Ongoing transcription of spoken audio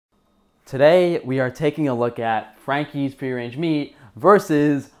Today we are taking a look at Frankie's pre-range meat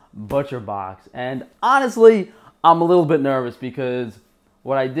versus Butcher Box. And honestly, I'm a little bit nervous because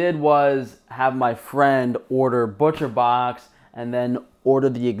what I did was have my friend order Butcher Box and then order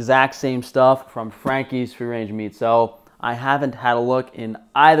the exact same stuff from Frankie's pre-range meat. So I haven't had a look in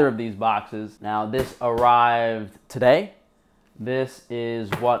either of these boxes. Now this arrived today. This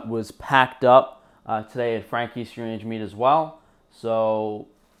is what was packed up today at Frankie's pre-range meat as well. So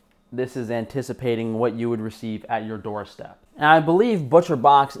this is anticipating what you would receive at your doorstep. And I believe Butcher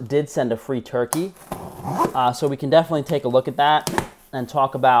Box did send a free turkey. So we can definitely take a look at that and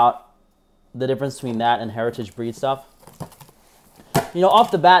talk about the difference between that and heritage breed stuff. You know,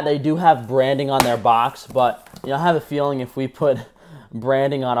 off the bat, they do have branding on their box, but you know, I have a feeling if we put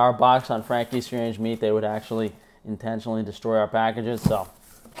branding on our box on Frankie's pre-range meat, they would actually intentionally destroy our packages. So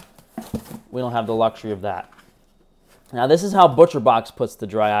we don't have the luxury of that. Now this is how Butcher Box puts the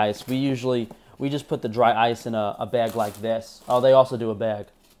dry ice. We just put the dry ice in a bag like this. Oh, they also do a bag.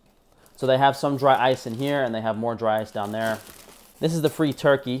 So they have some dry ice in here and they have more dry ice down there. This is the free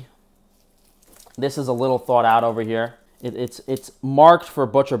turkey. This is a little thought out over here. It's marked for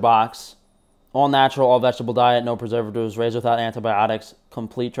Butcher Box. All natural, all vegetable diet, no preservatives, raised without antibiotics,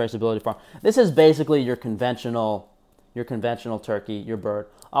 complete traceability farm. This is basically your conventional turkey, your bird.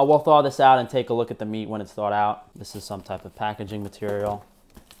 We'll thaw this out and take a look at the meat when it's thawed out. This is some type of packaging material.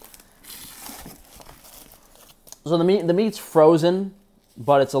 So the meat's frozen,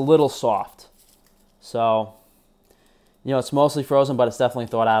 but it's a little soft. So, you know, it's mostly frozen, but it's definitely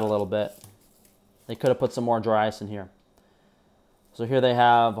thawed out a little bit. They could have put some more dry ice in here. So here they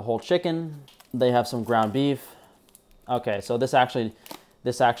have a whole chicken. They have some ground beef. Okay, so this actually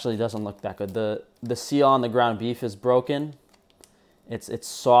doesn't look that good. The seal on the ground beef is broken. It's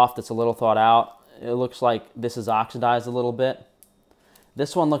soft. It's a little thawed out. It looks like this is oxidized a little bit.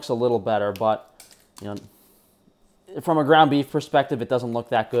 This one looks a little better, but you know, from a ground beef perspective, it doesn't look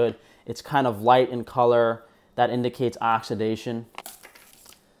that good. It's kind of light in color. That indicates oxidation.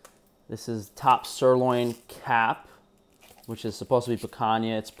 This is top sirloin cap, which is supposed to be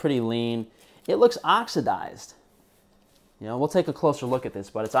picanha. It's pretty lean. It looks oxidized. You know, we'll take a closer look at this,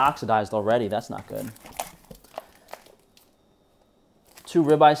 but it's oxidized already. That's not good. 2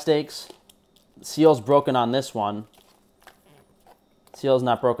 ribeye steaks. Seal's broken on this one. Seal's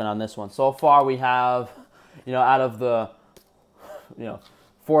not broken on this one. So far we have, you know, out of the,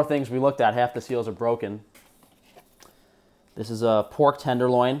 4 things we looked at, half the seals are broken. This is a pork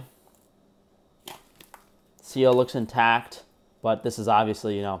tenderloin. Seal looks intact, but this is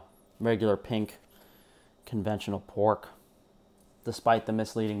obviously, you know, regular pink conventional pork, despite the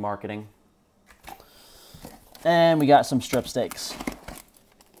misleading marketing. And we got some strip steaks.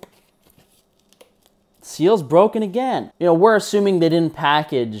 Seal's broken again. You know, we're assuming they didn't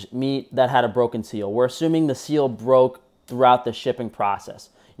package meat that had a broken seal. We're assuming the seal broke throughout the shipping process.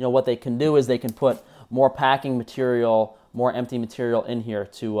 You know, what they can do is they can put more packing material, more empty material in here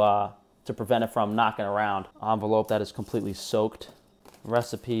to prevent it from knocking around. Envelope that is completely soaked.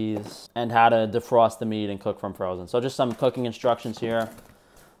 Recipes and how to defrost the meat and cook from frozen. So just some cooking instructions here.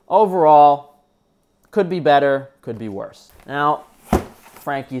 Overall, could be better, could be worse. Now,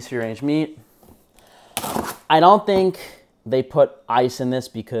 Frankie's free-range meat. I don't think they put ice in this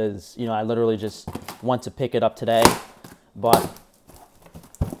because, you know, I literally just went to pick it up today, but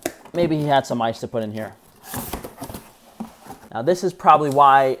maybe he had some ice to put in here. Now this is probably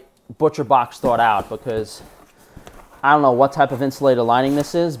why Butcher Box thawed out, because I don't know what type of insulated lining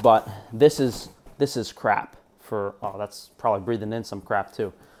this is, but this is crap for, oh, that's probably breathing in some crap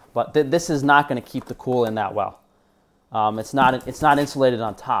too. But this is not going to keep the cool in that well. It's not insulated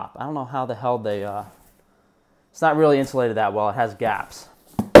on top. I don't know how the hell they, it's not really insulated that well. It has gaps.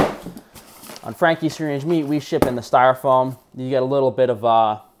 On Frankie's free-range meat, we ship in the styrofoam. You get a little bit of,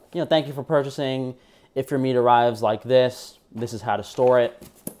 you know, thank you for purchasing. If your meat arrives like this, this is how to store it.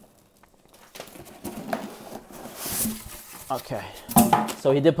 Okay,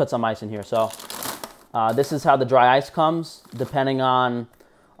 so he did put some ice in here. So this is how the dry ice comes. Depending on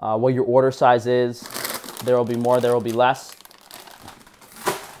what your order size is, there will be more, there will be less.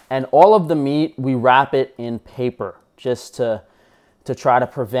 And all of the meat, we wrap it in paper just to try to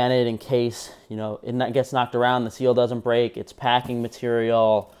prevent it in case, you know, it gets knocked around, the seal doesn't break. It's packing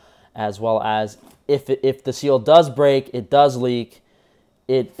material, as well as if the seal does break, it does leak.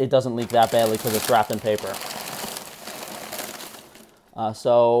 It doesn't leak that badly because it's wrapped in paper.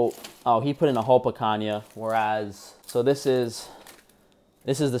 He put in a whole picanha, whereas, so this is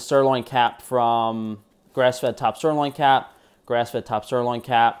the sirloin cap from grass-fed top sirloin cap, grass-fed top sirloin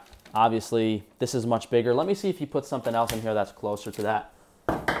cap. Obviously, this is much bigger. Let me see if he puts something else in here that's closer to that.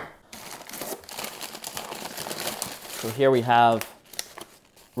 So here we have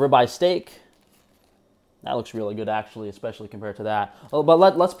ribeye steak. That looks really good, actually, especially compared to that. Oh, but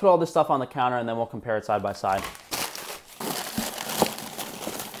let's put all this stuff on the counter, and then we'll compare it side by side.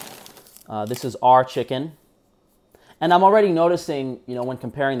 This is our chicken. And I'm already noticing, you know, when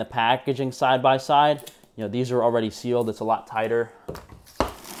comparing the packaging side by side, you know, these are already sealed. It's a lot tighter.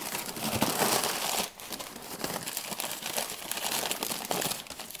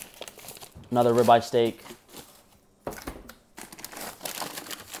 Another ribeye steak.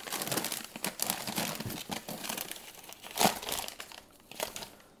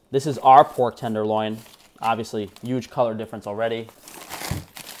 This is our pork tenderloin. Obviously, huge color difference already.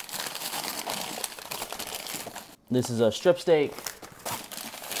 This is a strip steak.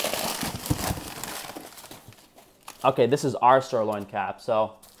 Okay, this is our sirloin cap.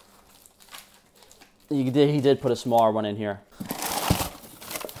 So he did put a smaller one in here.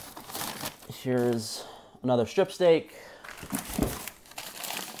 Here's another strip steak.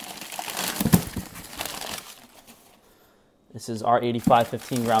 This is our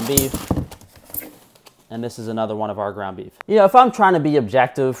 85-15 ground beef. And this is another one of our ground beef. You know, if I'm trying to be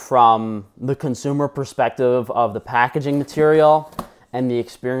objective from the consumer perspective of the packaging material and the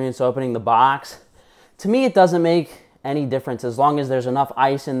experience opening the box, to me it doesn't make any difference as long as there's enough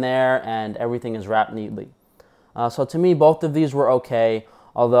ice in there and everything is wrapped neatly. So to me, both of these were okay.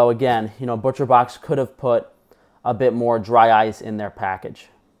 Although again, you know, ButcherBox could have put a bit more dry ice in their package.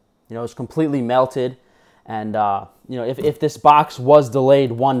 You know, it's completely melted. And, you know, if this box was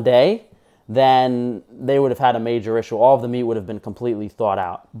delayed one day, then they would have had a major issue. All of the meat would have been completely thawed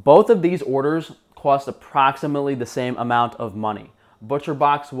out. Both of these orders cost approximately the same amount of money.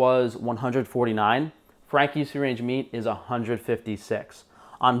 ButcherBox was $149. Frankie's Free Range Meat is $156.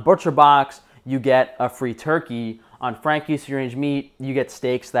 On ButcherBox, you get a free turkey. On Frankie's Free Range Meat, you get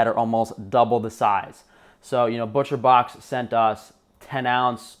steaks that are almost double the size. So, you know, ButcherBox sent us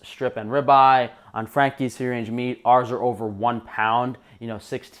 10-ounce strip and ribeye. On Frankie's Free Range Meat, ours are over 1 pound, you know,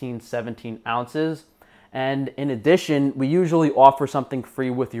 16, 17 ounces. And in addition, we usually offer something free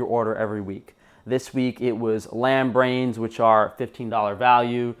with your order every week. This week it was lamb brains, which are $15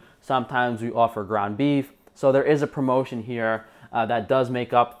 value. Sometimes we offer ground beef. So there is a promotion here that does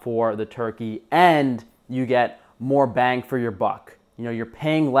make up for the turkey, and you get more bang for your buck. You know, you're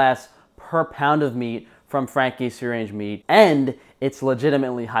paying less per pound of meat from Frankie's Free Range Meat, and it's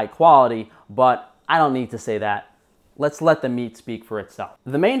legitimately high quality, but I don't need to say that. Let's let the meat speak for itself.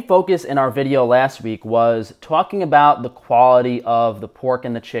 The main focus in our video last week was talking about the quality of the pork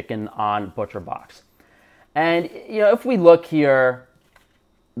and the chicken on ButcherBox. And, you know, if we look here,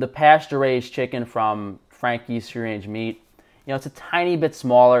 the pasture-raised chicken from Frankie's Free Range Meat, you know, it's a tiny bit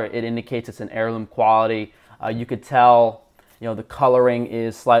smaller. It indicates it's an heirloom quality. You could tell, you know, the coloring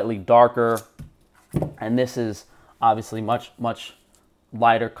is slightly darker, and this is obviously much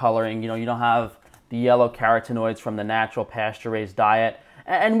lighter coloring. You know, you don't have the yellow carotenoids from the natural pasture-raised diet.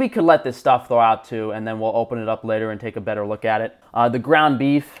 And we could let this stuff thaw out too, and then we'll open it up later and take a better look at it. The ground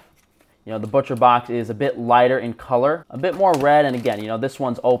beef, you know, the ButcherBox is a bit lighter in color, a bit more red, and again, you know, this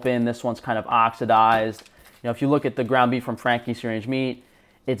one's open, this one's kind of oxidized. You know, if you look at the ground beef from Frankie's Free Range Meat,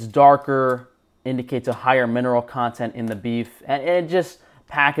 it's darker, indicates a higher mineral content in the beef, and it just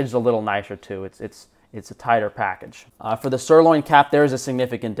packaged a little nicer too. It's a tighter package. For the sirloin cap, there is a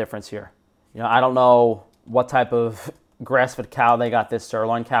significant difference here. You know, I don't know what type of grass-fed cow they got this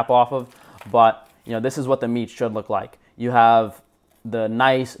sirloin cap off of, but you know, this is what the meat should look like. You have the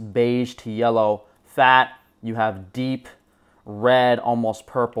nice beige to yellow fat. You have deep red, almost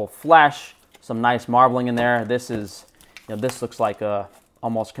purple flesh. Some nice marbling in there. This is, you know, this looks like a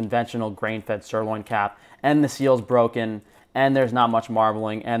almost conventional grain-fed sirloin cap, and the seal's broken, and there's not much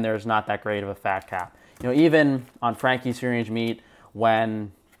marbling, and there's not that great of a fat cap. You know, even on Frankie's Free Range Meat,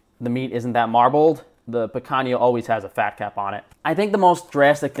 when the meat isn't that marbled, the picanha always has a fat cap on it. I think the most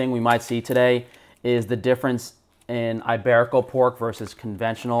drastic thing we might see today is the difference in Iberico pork versus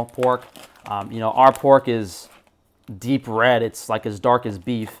conventional pork. You know, our pork is deep red. It's like as dark as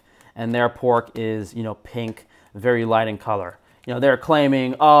beef, and their pork is, you know, pink, very light in color. You know, they're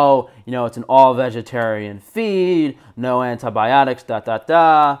claiming, oh, you know, it's an all-vegetarian feed, no antibiotics,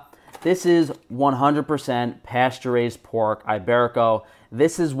 This is 100% pasture-raised pork, Iberico.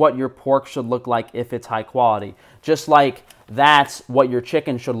 This is what your pork should look like if it's high quality. Just like that's what your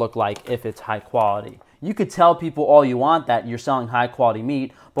chicken should look like if it's high quality. You could tell people all you want that you're selling high-quality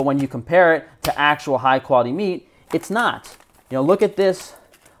meat, but when you compare it to actual high-quality meat, it's not. You know, look at this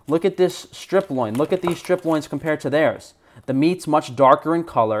strip loin. Look at these strip loins compared to theirs. The meat's much darker in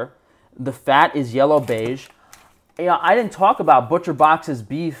color. The fat is yellow beige. You know, I didn't talk about ButcherBox's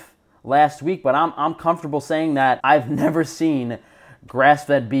beef last week, but I'm comfortable saying that I've never seen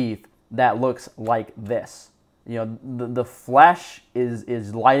grass-fed beef that looks like this. You know, the flesh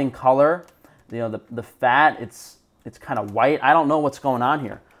is light in color. You know, the fat, it's kind of white. I don't know what's going on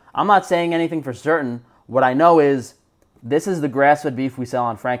here. I'm not saying anything for certain. What I know is this is the grass-fed beef we sell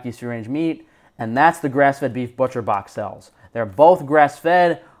on Frankie's Free Range Meat, and that's the grass-fed beef Butcher Box sells. They're both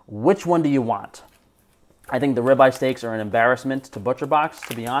grass-fed. Which one do you want? I think the ribeye steaks are an embarrassment to Butcher Box,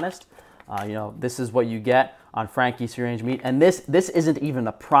 to be honest. You know, this is what you get on Frankie's Free Range Meat, and this isn't even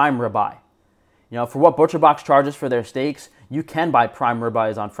a prime ribeye. You know, for what Butcher Box charges for their steaks, you can buy prime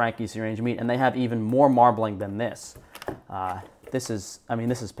ribeyes on Frankie's Free Range Meat, and they have even more marbling than this. This is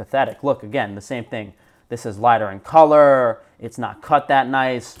pathetic. Look, again, the same thing. This is lighter in color. It's not cut that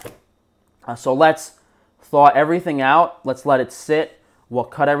nice. So let's thaw everything out. Let's let it sit. We'll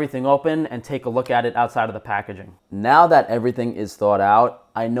cut everything open and take a look at it outside of the packaging. Now that everything is thawed out,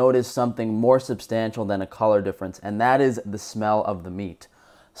 I noticed something more substantial than a color difference, and that is the smell of the meat.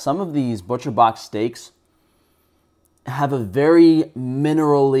 Some of these Butcher Box steaks have a very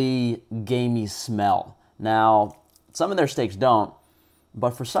minerally gamey smell. Now, some of their steaks don't,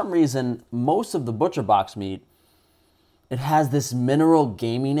 but for some reason, most of the Butcher Box meat, it has this mineral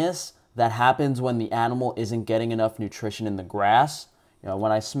gaminess that happens when the animal isn't getting enough nutrition in the grass. You know,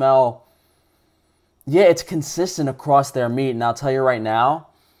 when I smell, yeah, it's consistent across their meat, and I'll tell you right now,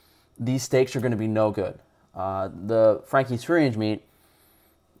 these steaks are going to be no good. The Frankie's Free Range meat,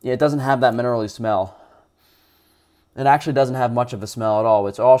 yeah, it doesn't have that minerally smell. It actually doesn't have much of a smell at all,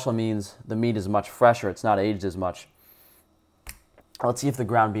 which also means the meat is much fresher. It's not aged as much. Let's see if the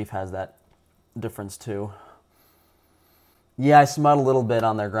ground beef has that difference too. Yeah, I smelled a little bit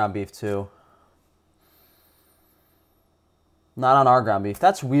on their ground beef too. Not on our ground beef.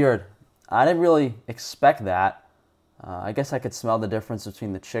 That's weird. I didn't really expect that. I guess I could smell the difference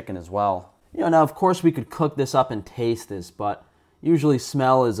between the chicken as well. You know, now of course we could cook this up and taste this, but usually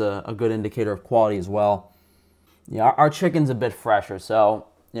smell is a good indicator of quality as well. Yeah, our chicken's a bit fresher, so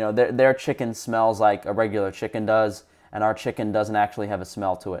you know their chicken smells like a regular chicken does, and our chicken doesn't actually have a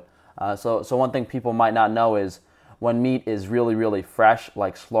smell to it. So one thing people might not know is when meat is really, really fresh,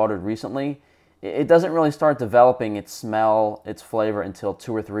 like slaughtered recently, it doesn't really start developing its smell, its flavor until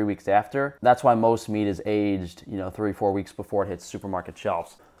 2 or 3 weeks after. That's why most meat is aged, you know, 3 or 4 weeks before it hits supermarket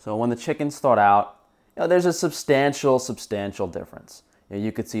shelves. So when the chicken's thawed out, you know, there's a substantial difference. You know,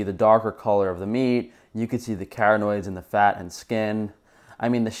 you could see the darker color of the meat. You could see the carotenoids in the fat and skin. I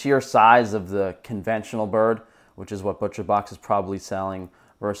mean, the sheer size of the conventional bird, which is what Butcher Box is probably selling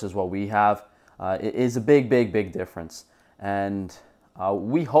versus what we have, it is a big difference. And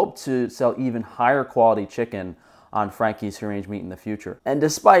we hope to sell even higher quality chicken on Frankie's Free Range Meat in the future. And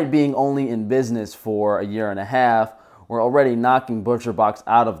despite being only in business for a year and a half, we're already knocking Butcher Box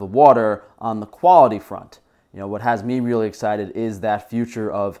out of the water on the quality front. You know, what has me really excited is that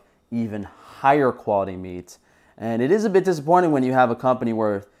future of even higher quality meats. And it is a bit disappointing when you have a company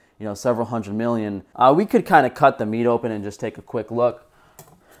worth, you know, several hundred million. We could kind of cut the meat open and just take a quick look,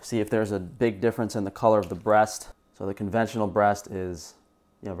 see if there's a big difference in the color of the breast. So the conventional breast is,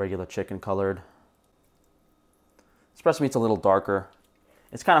 you know, regular chicken colored. This breast meat's a little darker.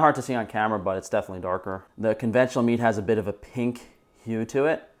 It's kind of hard to see on camera, but it's definitely darker. The conventional meat has a bit of a pink hue to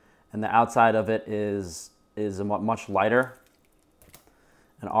it, and the outside of it is much lighter.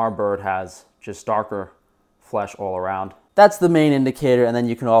 And our bird has just darker flesh all around. That's the main indicator, and then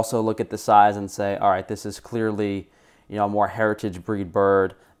you can also look at the size and say, all right, this is clearly, you know, a more heritage breed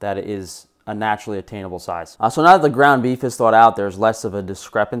bird that is a naturally attainable size. So now that the ground beef is thawed out, there's less of a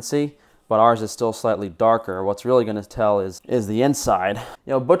discrepancy, but ours is still slightly darker. What's really going to tell is the inside.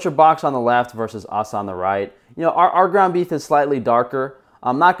 You know, Butcher Box on the left versus us on the right. You know, our ground beef is slightly darker.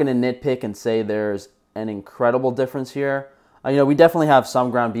 I'm not going to nitpick and say there's an incredible difference here. You know, we definitely have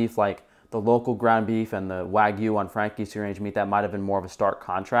some ground beef like the local ground beef and the Wagyu on Frankie's Free Range Meat that might have been more of a stark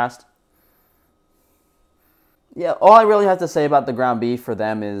contrast. Yeah, all I really have to say about the ground beef for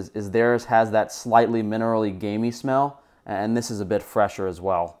them is theirs has that slightly minerally gamey smell, and this is a bit fresher as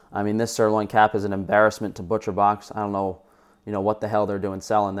well. I mean, this sirloin cap is an embarrassment to Butcher Box. I don't know, you know, what the hell they're doing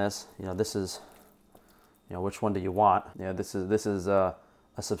selling this. You know, this is, you know, which one do you want? You know, this is a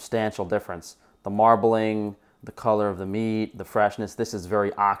substantial difference. The marbling, the color of the meat, the freshness, this is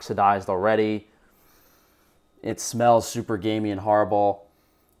very oxidized already. It smells super gamey and horrible.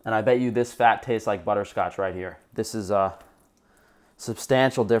 And I bet you this fat tastes like butterscotch right here. This is a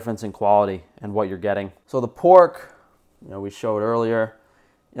substantial difference in quality and what you're getting. So the pork, you know, we showed earlier,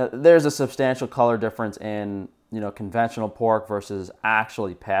 you know, there's a substantial color difference in, you know, conventional pork versus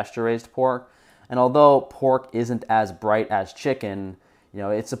actually pasture-raised pork. And although pork isn't as bright as chicken, You know,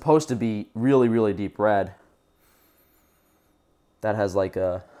 it's supposed to be really, really deep red. That has like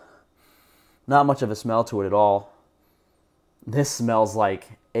a, not much of a smell to it at all. This smells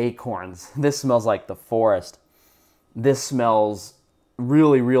like acorns. This smells like the forest. This smells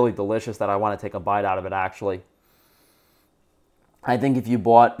really, really delicious that I want to take a bite out of it, actually. I think if you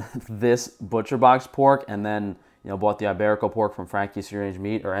bought this butcher box pork and then, you know, bought the Iberico pork from Frankie's Free Range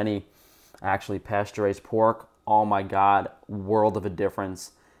Meat, or any actually pasture-raised pork, oh my God, world of a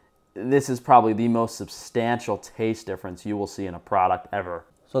difference. This is probably the most substantial taste difference you will see in a product ever.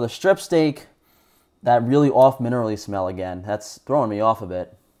 So the strip steak, that really off minerally smell again, that's throwing me off a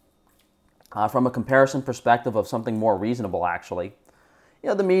bit. From a comparison perspective of something more reasonable, actually, you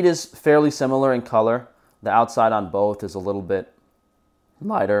know, the meat is fairly similar in color. The outside on both is a little bit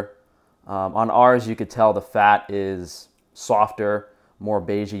lighter. On ours, you could tell the fat is softer, more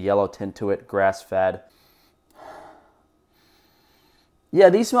beigey yellow tint to it, grass-fed. Yeah,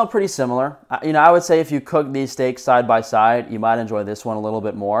 these smell pretty similar. You know, I would say if you cook these steaks side by side, you might enjoy this one a little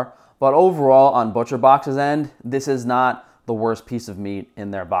bit more. But overall, on Butcher Box's end, this is not the worst piece of meat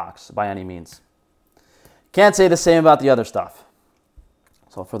in their box by any means. Can't say the same about the other stuff.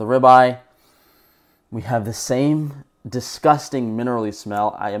 So for the ribeye, we have the same disgusting minerally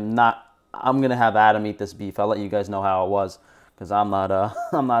smell. I'm gonna have Adam eat this beef. I'll let you guys know how it was, because I'm not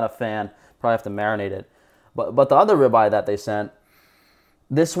a fan. Probably have to marinate it. But the other ribeye that they sent,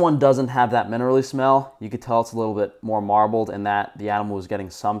 this one doesn't have that minerally smell. You could tell it's a little bit more marbled in that the animal was getting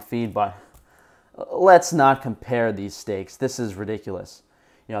some feed, but let's not compare these steaks. This is ridiculous.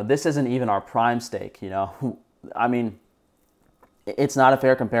 You know, this isn't even our prime steak, you know. I mean, it's not a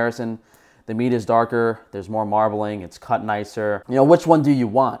fair comparison. The meat is darker, there's more marbling, it's cut nicer. You know, which one do you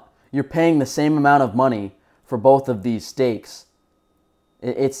want? You're paying the same amount of money for both of these steaks.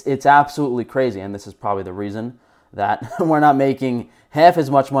 It's absolutely crazy, and this is probably the reason that we're not making half as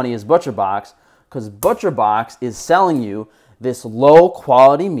much money as Butcher Box, because Butcher Box is selling you this low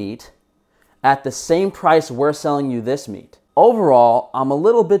quality meat at the same price we're selling you this meat. Overall, I'm a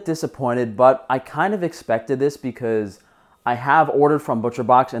little bit disappointed, but I kind of expected this because I have ordered from Butcher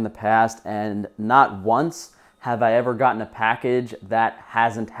Box in the past, and not once have I ever gotten a package that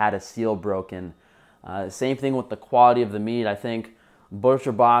hasn't had a seal broken. Same thing with the quality of the meat. I think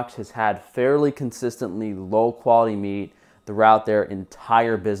Butcher Box has had fairly consistently low quality meat throughout their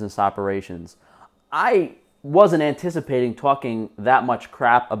entire business operations. I wasn't anticipating talking that much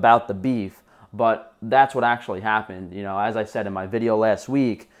crap about the beef, but that's what actually happened. You know, as I said in my video last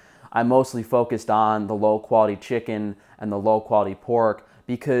week, I mostly focused on the low quality chicken and the low quality pork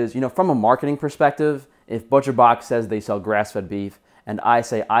because, you know, from a marketing perspective, if Butcher Box says they sell grass-fed beef and I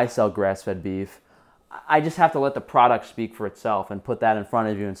say I sell grass-fed beef, I just have to let the product speak for itself and put that in front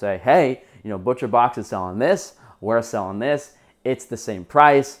of you and say, hey, you know, Butcher Box is selling this, we're selling this, it's the same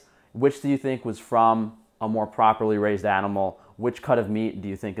price. Which do you think was from a more properly raised animal? Which cut of meat do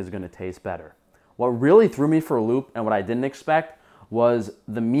you think is going to taste better? What really threw me for a loop and what I didn't expect was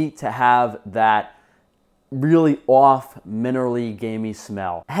the meat to have that really off, minerally gamey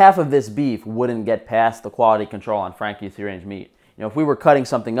smell. Half of this beef wouldn't get past the quality control on Frankie's Free Range Meat. You know, if we were cutting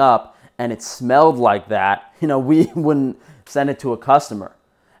something up and it smelled like that, you know, we wouldn't send it to a customer.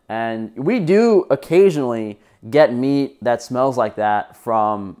 And we do occasionally get meat that smells like that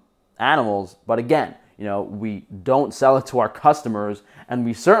from animals, but again, you know, we don't sell it to our customers, and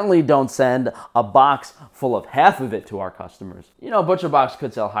we certainly don't send a box full of half of it to our customers. You know, Butcher Box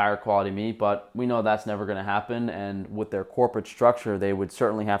could sell higher quality meat, but we know that's never going to happen, and with their corporate structure, they would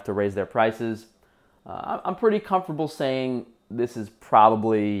certainly have to raise their prices. I'm pretty comfortable saying this is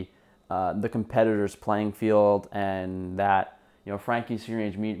probably the competitor's playing field, and that, you know, Frankie's Free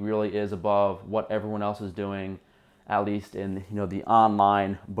Range Meat really is above what everyone else is doing, at least in, you know, the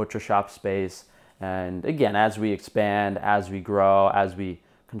online butcher shop space. And again, as we expand, as we grow, as we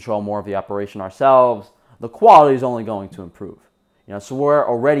control more of the operation ourselves, the quality is only going to improve. You know, so we're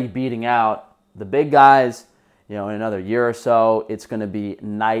already beating out the big guys. You know, in another year or so, it's going to be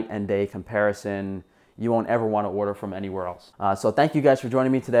night and day comparison. You won't ever want to order from anywhere else. So thank you guys for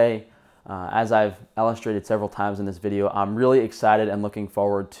joining me today. As I've illustrated several times in this video, I'm really excited and looking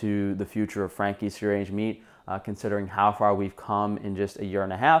forward to the future of Frankie's Free Range Meat, considering how far we've come in just a year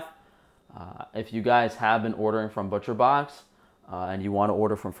and a half. If you guys have been ordering from Butcher Box and you want to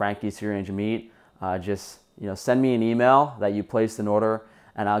order from Frankie's Free Range Meat, just, you know, send me an email that you placed an order,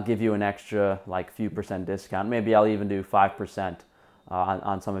 and I'll give you an extra like few percent discount. Maybe I'll even do 5%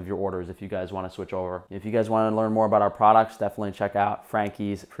 on some of your orders if you guys want to switch over. If you guys want to learn more about our products, definitely check out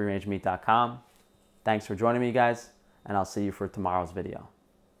frankiesfreerangemeat.com. Thanks for joining me, guys, and I'll see you for tomorrow's video.